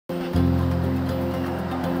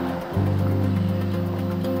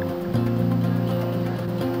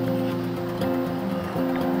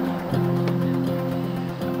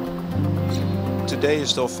today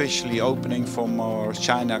is the officially opening from our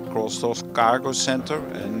China Cargo Center,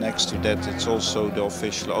 and next to that it's also the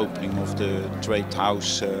official opening of the trade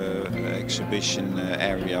house exhibition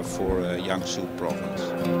area for Jiangsu province.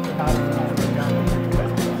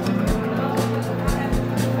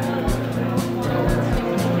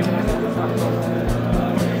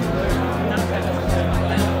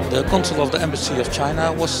 The consul of the Embassy of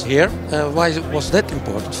China was here. Why was that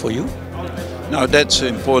important for you? Now that's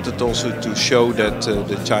important also to show that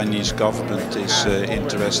the Chinese government is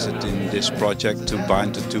interested in this project to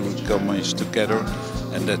bind the two economies together,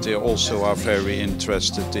 and that they also are very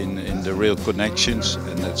interested in the rail connections,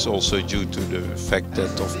 and that's also due to the fact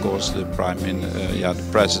that of course the the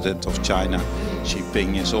president of China, Xi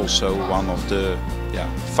Jinping, is also one of the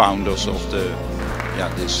founders of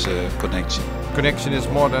this connection. Connection is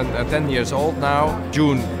more than 10 years old now.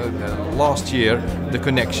 June last year, the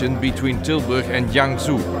connection between Tilburg and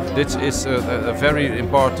Jiangsu. This is a very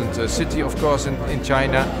important city, of course, in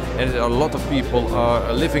China, and a lot of people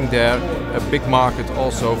are living there. A big market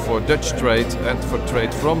also for Dutch trade and for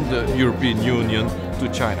trade from the European Union to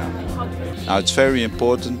China. Now it's very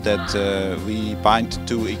important that we bind the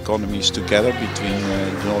two economies together between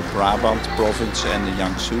the Noord-Brabant province and the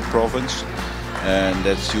Jiangsu province. And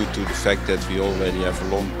that's due to the fact that we already have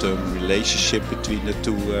a long-term relationship between the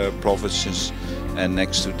two provinces. And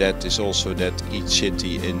next to that is also that each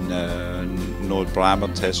city in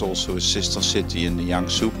Noord-Brabant has also a sister city in the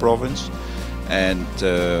Jiangsu province. And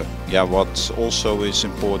what also is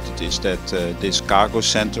important is that this cargo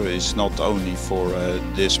center is not only for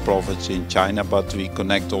this province in China, but we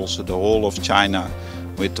connect also the whole of China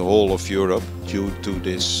with the whole of Europe due to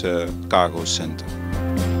this cargo center.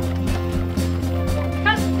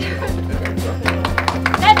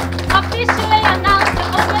 Officially announce the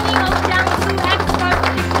opening of Jiangsu Export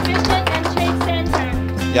Exhibition and Trade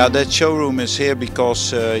Center. Yeah, that showroom is here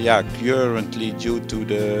because currently due to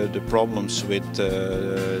the problems with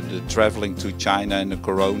the traveling to China and the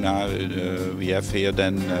corona, we have here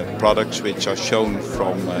then products which are shown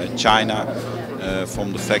from China,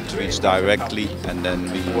 from the factories directly, and then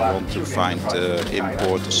we want to find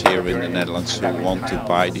importers here in the Netherlands who want to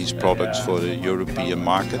buy these products for the European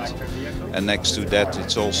market. And next to that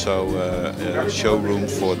it's also a showroom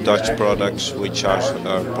for Dutch products which are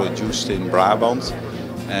produced in Brabant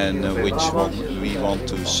and which we want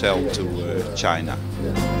to sell to China.